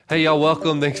Hey, y'all,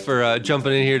 welcome. Thanks for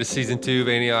jumping in here to Season 2 of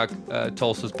Antioch,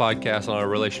 Tulsa's podcast on our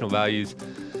relational values.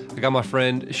 I got my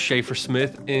friend Sheaffer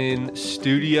Smith in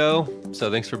studio,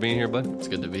 so thanks for being here, bud. It's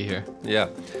good to be here. Yeah.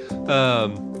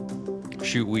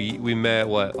 We met,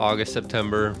 August,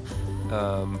 September,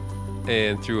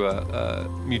 and through a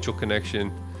mutual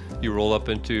connection, you roll up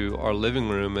into our living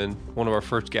room and one of our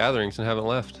first gatherings and haven't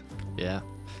left. Yeah.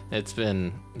 It's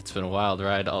been a wild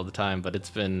ride all the time, but it's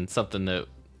been something that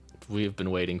we've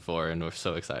been waiting for and we're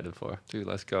so excited for. Dude,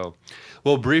 let's go.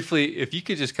 Well, briefly, if you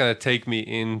could just kind of take me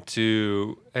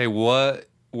into, hey, where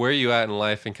are you at in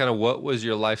life and kind of what was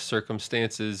your life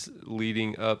circumstances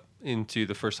leading up into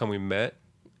the first time we met?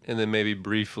 And then maybe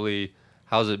briefly,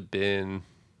 how's it been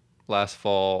last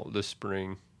fall, this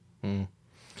spring?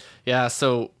 Yeah,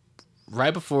 so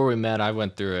right before we met, I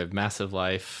went through a massive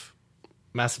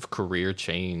career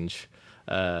change.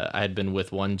 I had been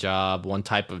with one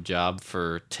type of job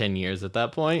for 10 years at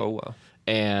that point. Oh, wow.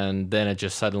 And then it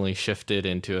just suddenly shifted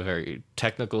into a very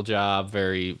technical job,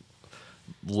 very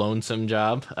lonesome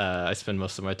job. I spend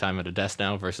most of my time at a desk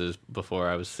now versus before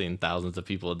I was seeing thousands of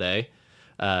people a day.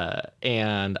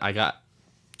 And I got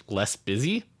less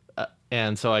busy.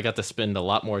 And so I got to spend a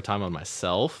lot more time on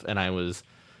myself. And I was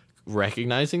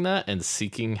recognizing that and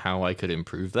seeking how I could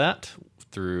improve that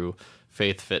through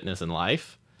faith, fitness, and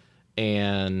life.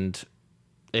 And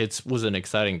it was an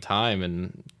exciting time,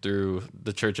 and through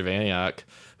the Church of Antioch,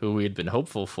 who we had been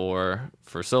hopeful for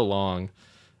so long,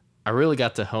 I really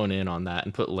got to hone in on that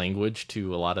and put language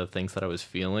to a lot of the things that I was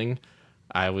feeling.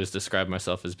 I always described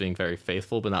myself as being very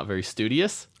faithful, but not very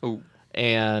studious. Oh.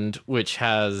 And which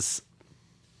has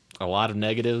a lot of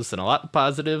negatives and a lot of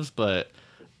positives, but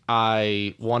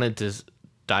I wanted to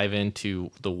dive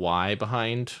into the why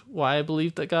behind why I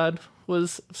believed that God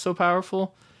was so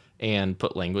powerful and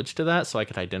put language to that so I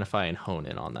could identify and hone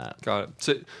in on that. Got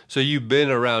it. So you've been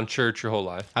around church your whole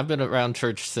life? I've been around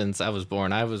church since I was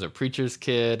born. I was a preacher's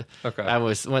kid. Okay. I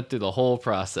went through the whole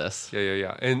process.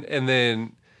 Yeah. And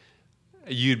then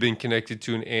you'd been connected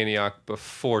to an Antioch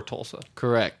before Tulsa.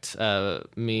 Correct.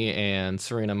 Me and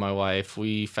Serena, my wife,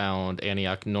 we found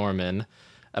Antioch Norman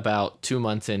about 2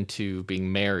 months into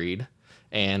being married.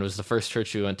 And it was the first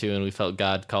church we went to, and we felt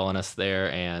God calling us there,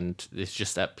 and it's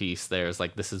just at peace there. It's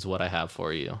like, this is what I have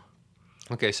for you.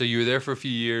 Okay, so you were there for a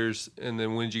few years, and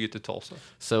then when did you get to Tulsa?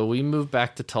 So we moved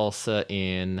back to Tulsa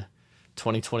in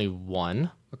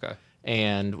 2021. Okay.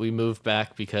 And we moved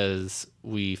back because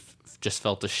we just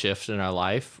felt a shift in our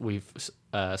life.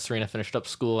 Serena finished up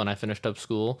school, and I finished up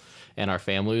school, and our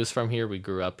family was from here. We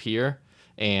grew up here,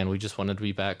 and we just wanted to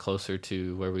be back closer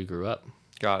to where we grew up.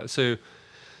 Got it.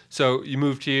 So you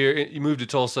moved here, you moved to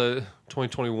Tulsa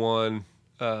 2021,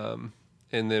 and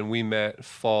then we met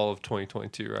fall of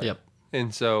 2022, right? Yep.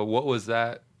 And so what was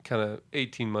that kind of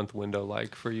 18-month window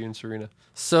like for you and Serena?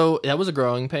 So that was a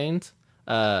growing pains.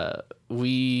 The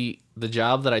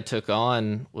job that I took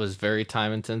on was very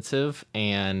time intensive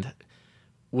and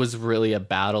was really a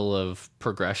battle of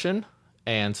progression.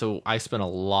 And so I spent a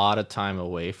lot of time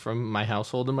away from my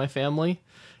household and my family,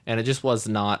 and it just was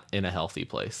not in a healthy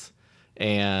place.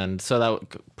 And so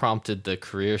that prompted the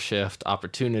career shift.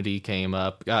 Opportunity came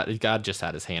up. God just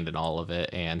had his hand in all of it,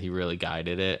 and he really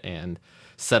guided it and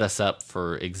set us up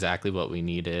for exactly what we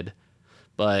needed.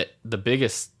 But the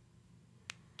biggest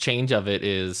change of it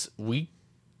is we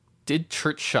did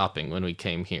church shopping when we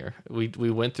came here. We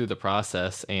went through the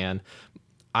process, and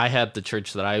I had the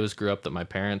church that I grew up that my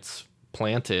parents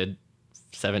planted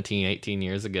 17, 18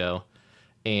 years ago.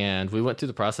 And we went through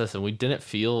the process, and we didn't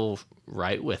feel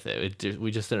right with it.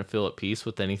 We just didn't feel at peace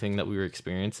with anything that we were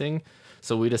experiencing.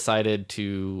 So we decided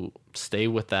to stay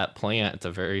with that plant. It's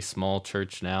a very small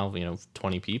church now,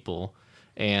 20 people,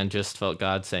 and just felt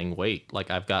God saying, wait, like,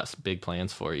 I've got big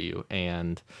plans for you.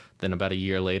 And then about a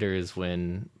year later is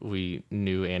when we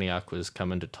knew Antioch was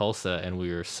coming to Tulsa, and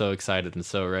we were so excited and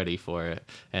so ready for it.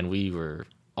 And we were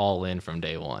all in from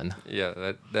day one.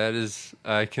 Yeah, that is,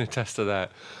 I can attest to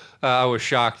that. I was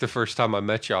shocked the first time I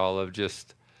met y'all of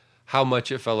just how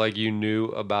much it felt like you knew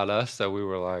about us, that we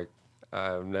were like,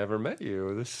 I've never met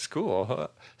you. This is cool.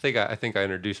 I think I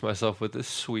introduced myself with this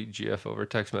sweet GIF over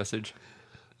text message.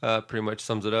 Pretty much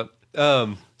sums it up.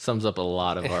 Sums up a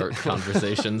lot of our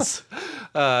conversations.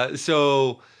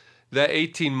 So that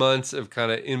 18 months of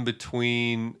kind of in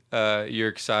between, you're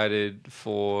excited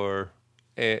for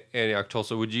Antioch,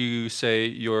 Tulsa. Would you say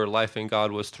your life in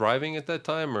God was thriving at that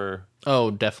time, or?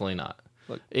 Oh, definitely not.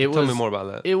 Tell me more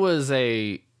about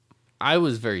that. I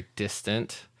was very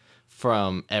distant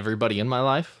from everybody in my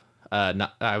life. And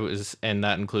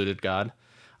that included God.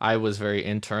 I was very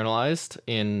internalized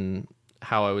in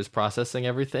how I was processing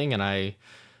everything, and I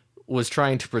was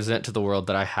trying to present to the world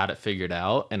that I had it figured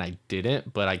out, and I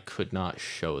didn't, but I could not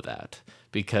show that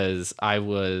because I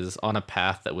was on a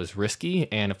path that was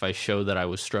risky, and if I showed that I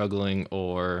was struggling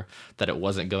or that it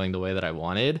wasn't going the way that I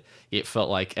wanted, it felt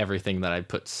like everything that I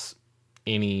put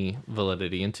any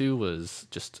validity into was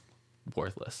just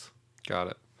worthless. Got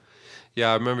it.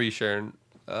 Yeah, I remember you sharing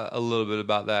a little bit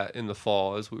about that in the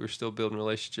fall as we were still building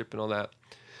relationship and all that.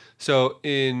 So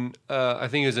I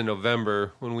think it was in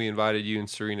November when we invited you and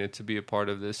Serena to be a part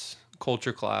of this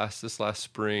culture class this last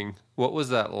spring. What was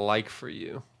that like for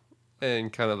you?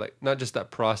 And kind of like not just that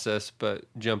process, but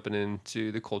jumping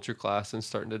into the culture class and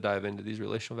starting to dive into these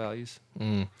relational values.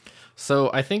 So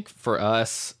I think for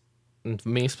us,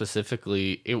 me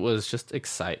specifically, it was just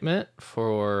excitement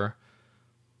I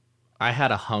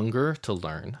had a hunger to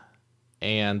learn,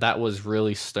 and that was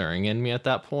really stirring in me at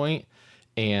that point.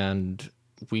 And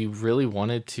we really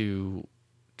wanted to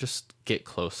just get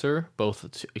closer,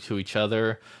 both to each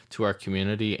other, to our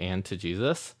community, and to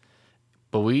Jesus.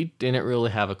 But we didn't really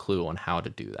have a clue on how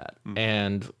to do that.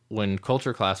 And when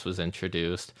culture class was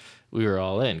introduced, we were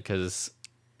all in because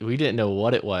we didn't know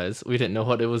what it was. We didn't know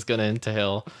what it was going to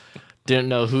entail. Didn't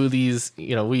know who these,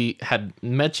 we had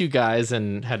met you guys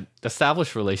and had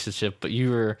established relationship, but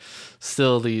you were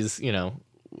still these,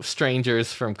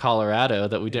 strangers from Colorado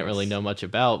that we didn't really know much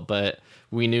about. But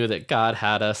we knew that God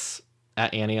had us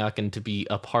at Antioch and to be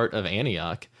a part of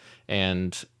Antioch.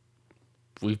 And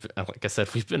like I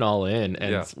said, we've been all in,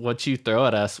 and what you throw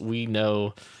at us, we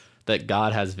know that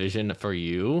God has vision for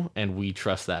you, and we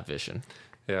trust that vision.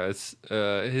 Yeah, it's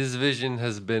his vision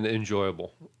has been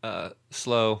enjoyable,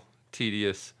 slow,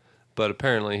 tedious, but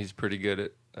apparently he's pretty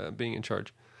good at being in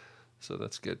charge. So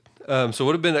that's good. So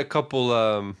what have been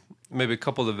maybe a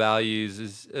couple of the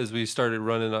values as we started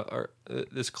running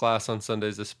this class on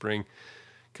Sundays this spring?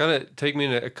 Kind of take me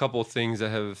into a couple of things that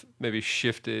have maybe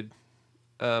shifted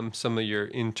some of your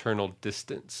internal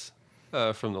distance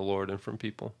from the Lord and from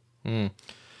people.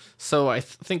 So I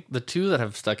think the two that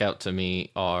have stuck out to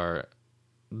me are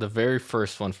the very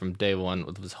first one from day one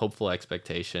was hopeful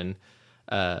expectation.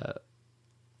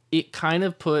 It kind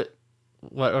of put,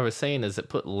 what I was saying is it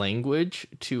put language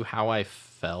to how I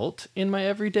felt in my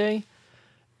everyday.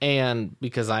 And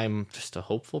because I'm just a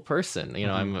hopeful person,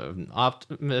 I'm an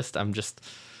optimist. I'm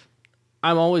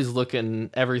always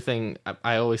looking everything.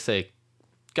 I always say,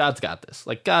 God's got this.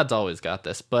 Like, God's always got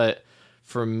this. But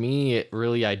for me, it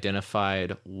really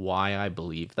identified why I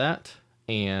believe that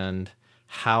and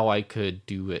how I could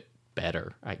do it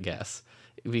better, I guess.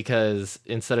 Because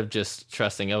instead of just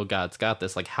trusting, oh, God's got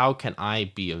this, like, how can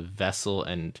I be a vessel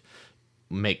and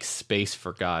make space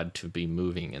for God to be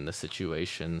moving in the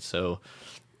situation? So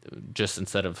just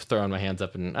instead of throwing my hands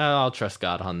up and, I'll trust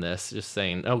God on this, just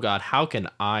saying, oh, God, how can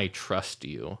I trust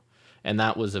you? And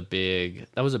that was a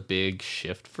big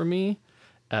shift for me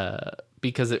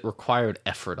because it required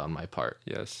effort on my part.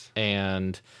 Yes.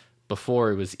 And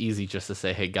before it was easy just to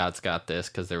say, hey, God's got this,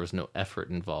 because there was no effort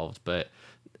involved. But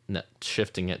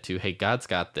shifting it to, hey, God's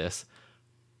got this,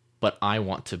 but I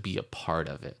want to be a part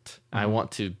of it. I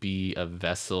want to be a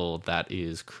vessel that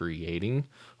is creating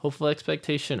hopeful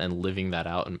expectation and living that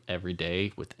out every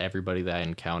day with everybody that I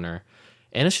encounter.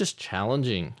 And it's just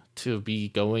challenging to be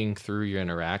going through your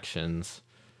interactions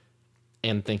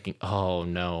and thinking, oh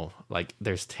no, like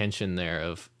there's tension there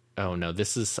of, oh no,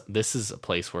 this is a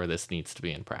place where this needs to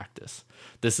be in practice.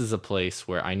 This is a place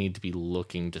where I need to be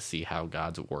looking to see how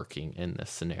God's working in this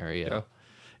scenario.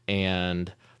 Yeah.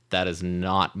 And that was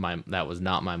not my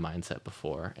mindset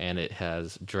before, and it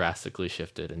has drastically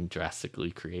shifted and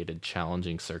drastically created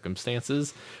challenging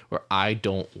circumstances where I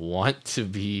don't want to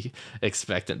be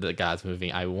expectant that God's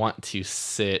moving. I want to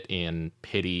sit in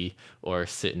pity or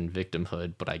sit in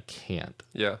victimhood, but I can't.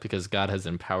 Yeah. Because God has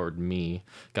empowered me.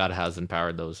 God has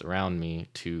empowered those around me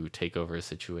to take over a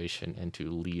situation and to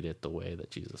lead it the way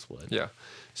that Jesus would. Yeah.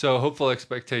 So hopeful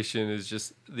expectation is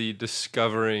just the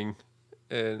discovering,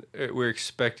 and we're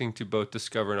expecting to both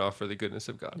discover and offer the goodness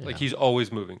of God. Yeah. Like he's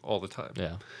always moving all the time.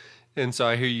 Yeah. And so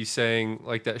I hear you saying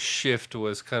like that shift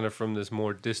was kind of from this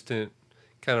more distant,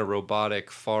 kind of robotic,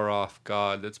 far off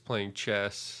God that's playing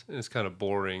chess and it's kind of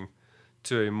boring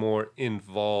to a more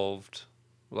involved,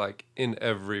 like in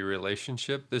every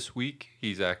relationship this week,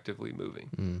 he's actively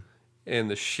moving.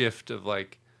 And the shift of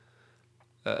like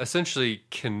essentially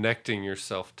connecting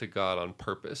yourself to God on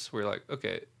purpose. Where you're like,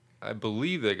 okay, I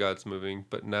believe that God's moving,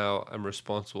 but now I'm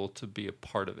responsible to be a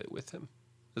part of it with him.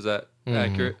 Is that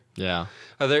accurate? Yeah.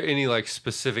 Are there any like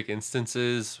specific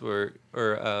instances or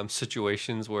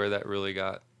situations where that really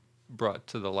got brought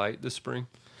to the light this spring?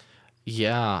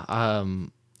 Yeah.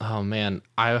 Oh man,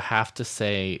 I have to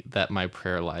say that my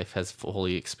prayer life has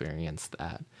fully experienced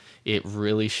that. It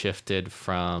really shifted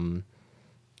from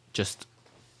just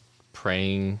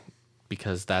praying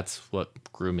because that's what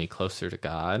grew me closer to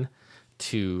God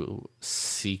to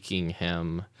seeking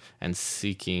him and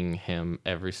seeking him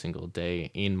every single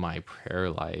day in my prayer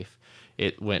life.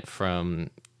 It went from,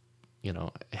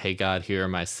 hey God, here are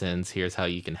my sins, here's how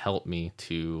you can help me,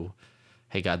 to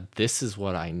hey God, this is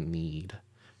what I need.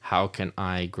 How can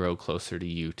I grow closer to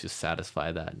you to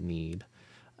satisfy that need?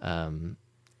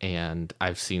 And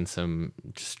I've seen some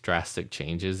just drastic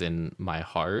changes in my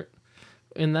heart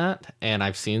in that. And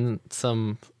I've seen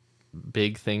some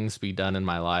big things be done in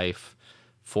my life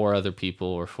for other people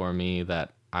or for me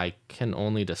that I can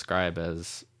only describe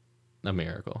as a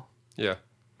miracle. Yeah.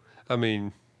 I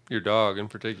mean, your dog in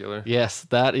particular. Yes,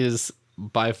 that is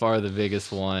by far the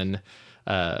biggest one.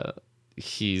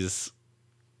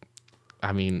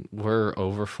 We're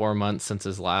over 4 months since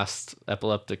his last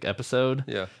epileptic episode.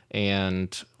 Yeah.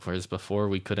 And whereas before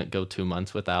we couldn't go 2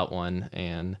 months without one.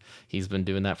 And he's been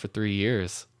doing that for 3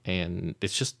 years. And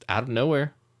it's just out of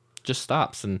nowhere, just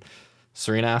stops. And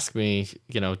Serena asked me,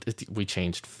 we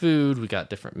changed food, we got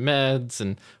different meds.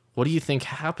 And what do you think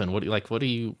happened?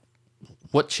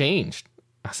 What changed?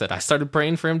 I said, I started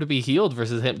praying for him to be healed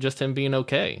versus him being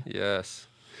okay. Yes.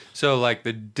 So like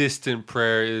the distant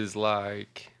prayer is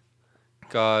like,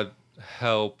 God,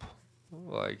 help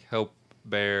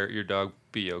Bear, your dog,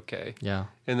 be okay. Yeah.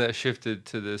 And that shifted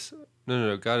to this,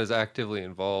 no, God is actively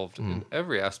involved in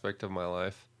every aspect of my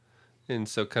life. And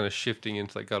so kind of shifting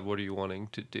into like, God, what are you wanting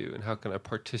to do? And how can I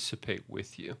participate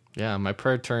with you? Yeah, my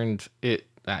prayer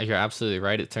you're absolutely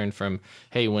right. It turned from,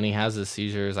 hey, when he has his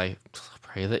seizures, I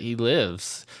pray that he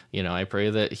lives. I pray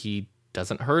that he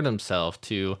doesn't hurt himself,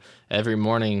 to every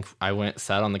morning I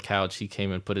sat on the couch, he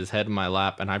came and put his head in my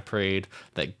lap, and I prayed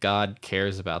that God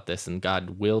cares about this and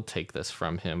God will take this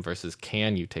from him versus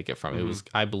can you take it from him? It was,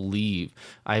 I believe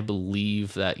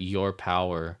that your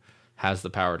power has the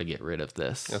power to get rid of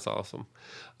this. That's awesome.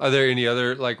 Are there any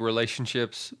other like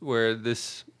relationships where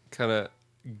this kind of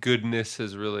goodness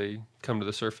has really come to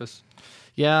the surface?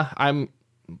 Yeah, I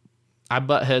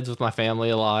butt heads with my family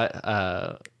a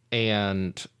lot,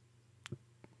 and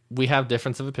we have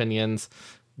difference of opinions.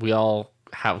 We all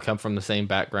come from the same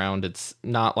background. It's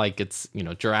not like it's,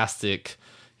 drastic,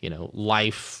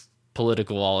 life,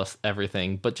 political,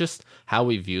 everything, but just how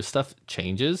we view stuff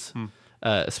changes.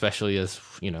 Especially as,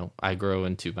 I grow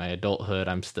into my adulthood.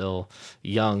 I'm still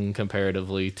young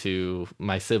comparatively to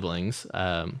my siblings.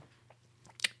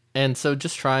 And so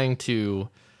just trying to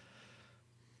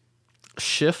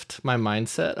shift my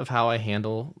mindset of how I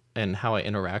handle and how I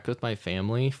interact with my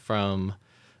family from,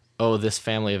 oh, this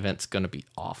family event's going to be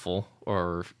awful,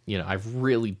 or, I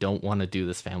really don't want to do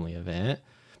this family event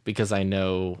because I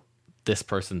know this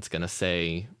person's going to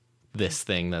say this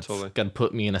thing that's going to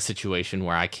put me in a situation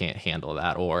where I can't handle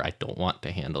that, or I don't want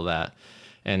to handle that,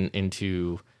 and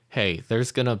into, hey,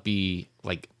 there's going to be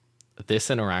like, this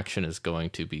interaction is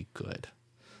going to be good.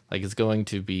 Like, it's going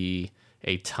to be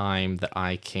a time that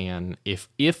I can,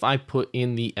 if I put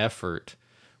in the effort,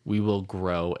 we will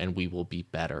grow and we will be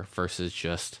better versus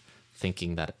just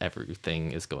thinking that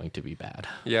everything is going to be bad.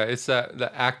 Yeah, it's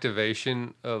the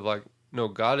activation of like, no,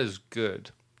 God is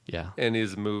good. Yeah. And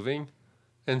is moving.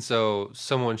 And so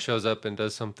someone shows up and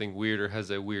does something weird or has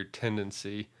a weird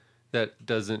tendency that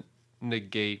doesn't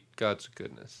negate God's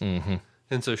goodness. Mm-hmm.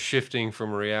 And so shifting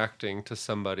from reacting to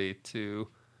somebody to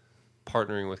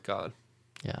partnering with God.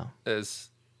 Yeah. Is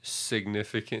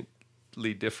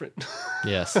significantly different.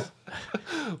 Yes.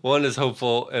 One is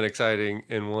hopeful and exciting,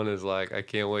 and one is like, I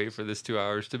can't wait for this 2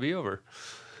 hours to be over.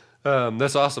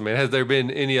 That's awesome, man. Has there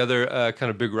been any other kind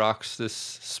of big rocks this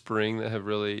spring that have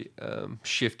really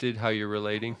shifted how you're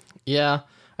relating? Yeah,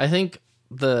 I think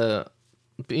the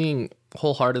being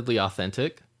wholeheartedly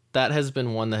authentic, that has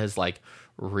been one that has like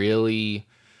really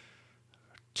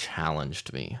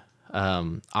challenged me.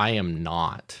 I am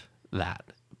not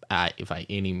that by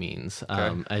any means.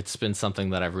 Okay. It's been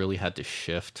something that I've really had to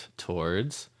shift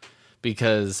towards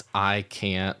because I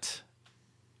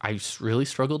really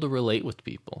struggle to relate with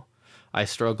people. I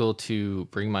struggle to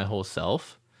bring my whole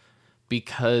self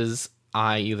because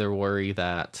I either worry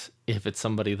that if it's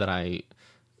somebody that I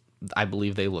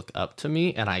believe they look up to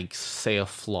me and I say a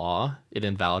flaw, it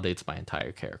invalidates my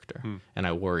entire character. And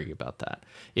I worry about that.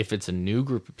 If it's a new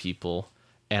group of people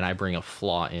and I bring a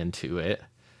flaw into it,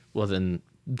 well, then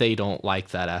they don't like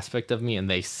that aspect of me and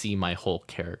they see my whole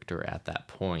character at that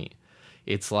point.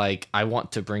 It's like I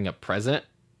want to bring a present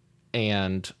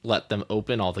and let them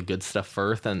open all the good stuff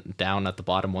first, and down at the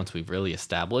bottom, once we've really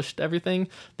established everything,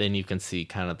 then you can see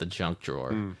kind of the junk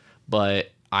drawer.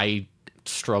 But I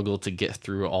struggle to get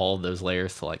through all of those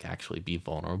layers to like actually be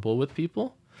vulnerable with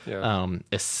people.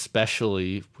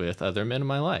 Especially with other men in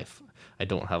my life. I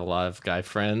don't have a lot of guy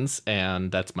friends,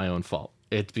 and that's my own fault.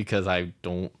 It's because I've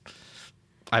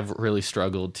really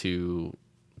struggled to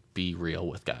be real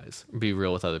with guys, be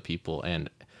real with other people, and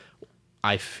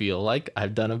I feel like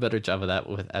I've done a better job of that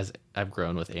as I've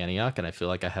grown with Antioch, and I feel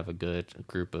like I have a good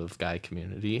group of guy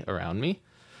community around me.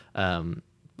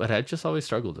 But I just always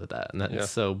struggled with that. And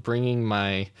so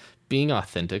being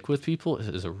authentic with people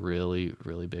is a really,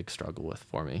 really big struggle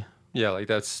for me. Yeah, like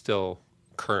that's still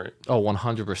current. Oh,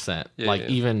 100%.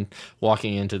 Even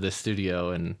walking into this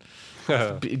studio and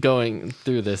going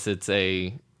through this, it's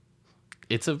a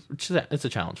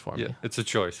challenge for me. Yeah, it's a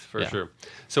choice for sure.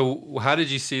 So how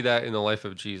did you see that in the life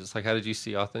of Jesus? Like, how did you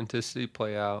see authenticity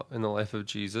play out in the life of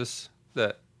Jesus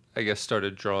that, I guess,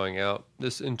 started drawing out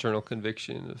this internal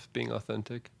conviction of being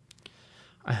authentic?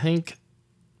 I think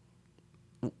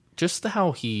just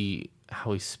how he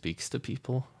speaks to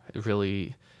people, it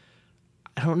really,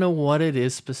 I don't know what it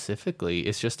is specifically.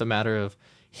 It's just a matter of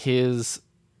his,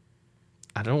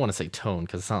 I don't want to say tone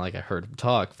because it's not like I heard him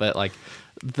talk, but like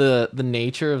the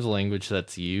nature of the language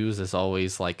that's used is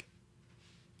always like,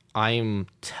 I'm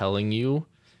telling you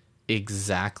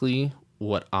exactly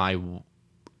what I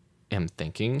am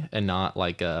thinking, and not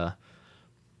like a,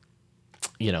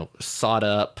 sought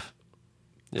up,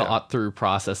 thought through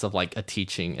process of like a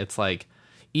teaching. It's like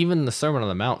even the Sermon on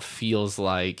the Mount feels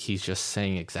like he's just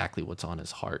saying exactly what's on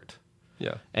his heart.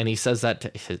 Yeah. And he says that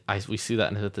to we see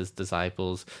that with his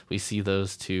disciples. We see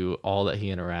those to all that he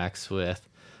interacts with.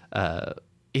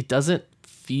 It doesn't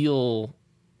feel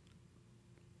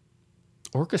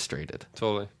orchestrated.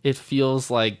 Totally. It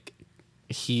feels like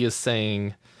he is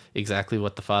saying exactly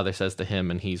what the Father says to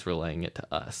him, and he's relaying it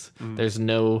to us. There's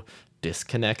no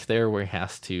disconnect there where he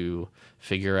has to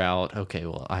figure out, okay,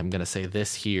 well, I'm going to say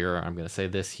this here, I'm going to say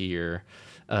this here.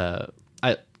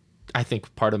 I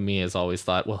think part of me has always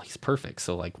thought, well, he's perfect,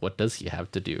 so like, what does he have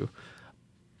to do?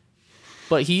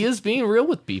 But he is being real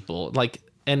with people, like,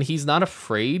 and he's not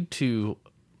afraid to,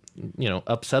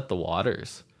 upset the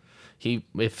waters.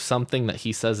 If something that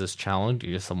he says is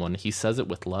challenging to someone, he says it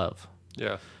with love.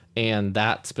 Yeah. And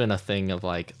that's been a thing of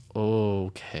like,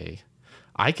 okay,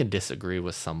 I can disagree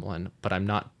with someone, but I'm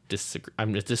just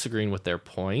disagreeing with their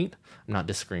point. I'm not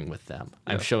disagreeing with them.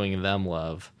 Yeah. I'm showing them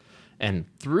love. And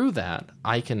through that,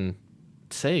 I can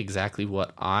say exactly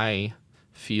what I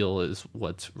feel is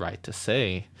what's right to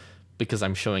say because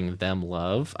I'm showing them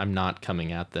love. I'm not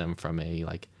coming at them from a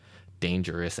like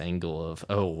dangerous angle of,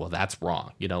 oh, well, that's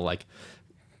wrong.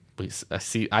 I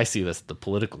see this the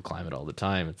political climate all the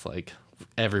time. It's like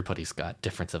everybody's got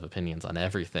difference of opinions on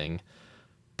everything,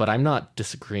 but I'm not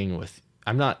disagreeing with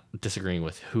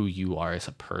who you are as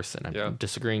a person. I'm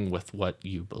disagreeing with what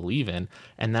you believe in,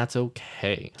 and that's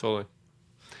okay. Totally.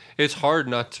 It's hard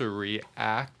not to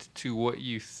react to what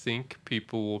you think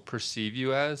people will perceive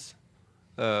you as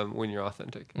when you're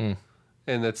authentic.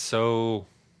 And that's so,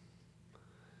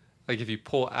 like, if you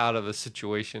pull out of a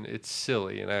situation, it's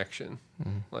silly in action.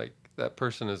 Like, that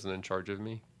person isn't in charge of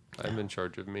me. I'm in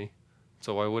charge of me.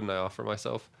 So why wouldn't I offer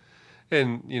myself?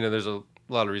 And, there's a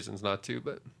lot of reasons not to,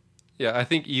 but yeah, I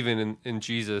think even in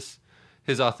Jesus,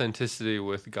 his authenticity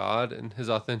with God and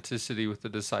his authenticity with the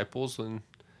disciples, and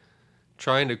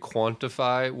trying to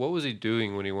quantify what was he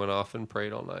doing when he went off and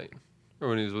prayed all night, or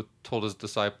when he told his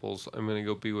disciples, I'm going to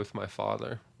go be with my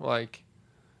Father. Like,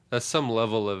 that's some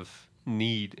level of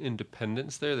need,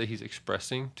 independence there that he's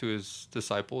expressing to his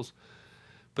disciples.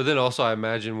 But then also I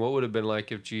imagine what would have been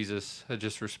like if Jesus had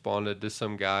just responded to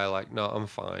some guy like, no, I'm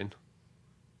fine,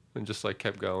 and just like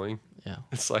kept going. Yeah.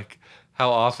 It's like how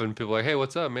often people are like, hey,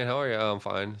 what's up, man? How are you? Oh, I'm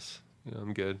fine.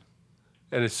 I'm good.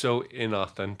 And it's so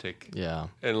inauthentic. Yeah.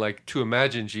 And like to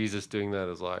imagine Jesus doing that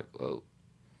is like, well,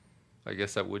 I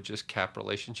guess that would just cap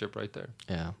relationship right there.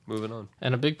 Yeah. Moving on.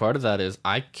 And a big part of that is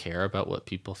I care about what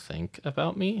people think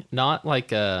about me. Not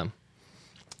like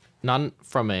not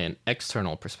from an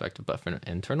external perspective, but from an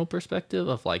internal perspective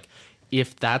of like,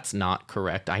 if that's not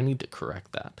correct, I need to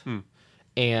correct that.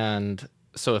 And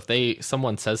so if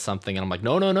someone says something and I'm like,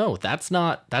 no, that's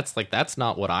not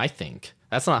what I think.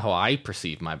 That's not how I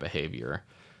perceive my behavior.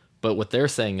 But what they're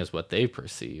saying is what they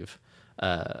perceive.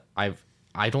 I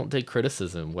don't take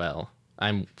criticism well.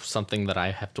 I'm something that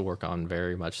I have to work on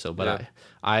very much so. But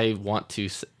I want to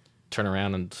turn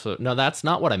around and so, no, that's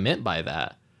not what I meant by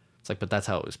that. It's like, but that's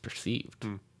how it was perceived.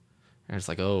 And it's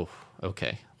like, oh,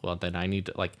 okay. Well, then I need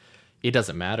to like, it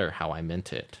doesn't matter how I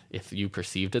meant it. If you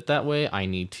perceived it that way, I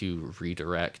need to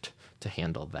redirect to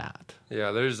handle that.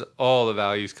 Yeah, there's all the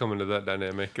values coming to that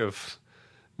dynamic of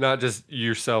not just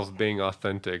yourself being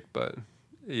authentic, but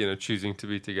choosing to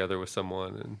be together with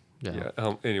someone.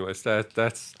 And anyways, that's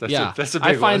a big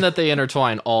I find one. that they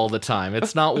intertwine all the time.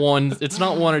 It's not one. It's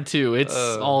not one or two. It's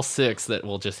all six that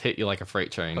will just hit you like a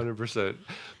freight train. 100%.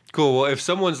 Cool. Well, if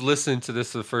someone's listening to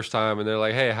this for the first time and they're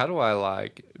like, "Hey, how do I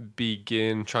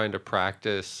begin trying to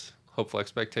practice hopeful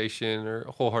expectation or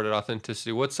wholehearted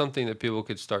authenticity?" What's something that people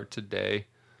could start today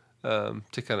to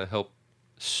kind of help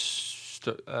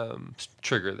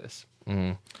trigger this?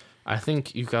 Mm-hmm. I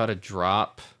think you got to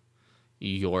drop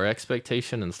your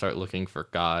expectation and start looking for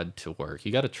God to work.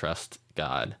 You got to trust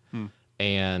God,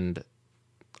 and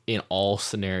in all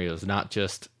scenarios, not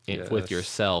just with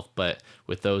yourself, but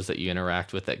with those that you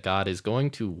interact with, that God is going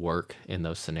to work in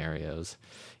those scenarios.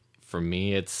 For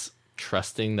me, it's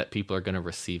trusting that people are going to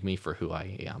receive me for who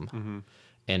I am,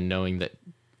 and knowing that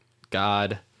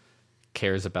God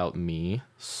cares about me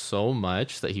so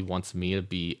much that he wants me to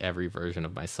be every version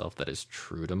of myself that is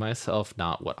true to myself,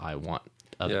 not what I want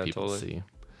other people to see.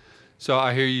 So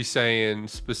I hear you saying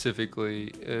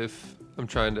specifically, if I'm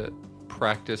trying to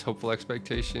practice hopeful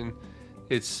expectation,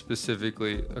 it's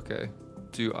specifically, okay,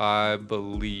 do I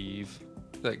believe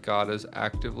that God is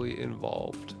actively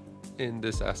involved in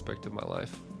this aspect of my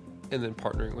life? And then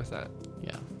partnering with that.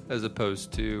 Yeah. As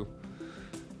opposed to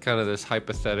kind of this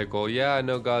hypothetical, I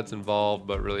know God's involved,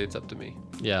 but really it's up to me.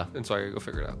 Yeah. And so I gotta go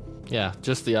figure it out. Yeah,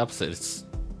 just the opposite.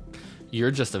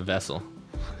 You're just a vessel.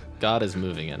 God is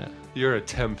moving in it. Your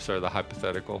attempts are the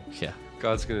hypothetical. Yeah.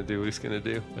 God's going to do what he's going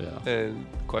to do. Yeah. And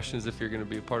the question is if you're going to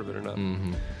be a part of it or not.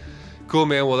 Mm-hmm. Cool,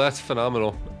 man. Well, that's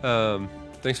phenomenal.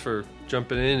 Thanks for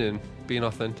jumping in and being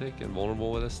authentic and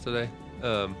vulnerable with us today.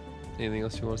 Anything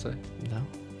else you want to say? No.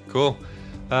 Cool.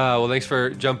 Well, thanks for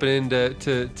jumping in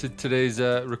to today's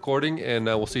recording, and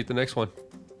we'll see you at the next one.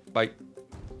 Bye.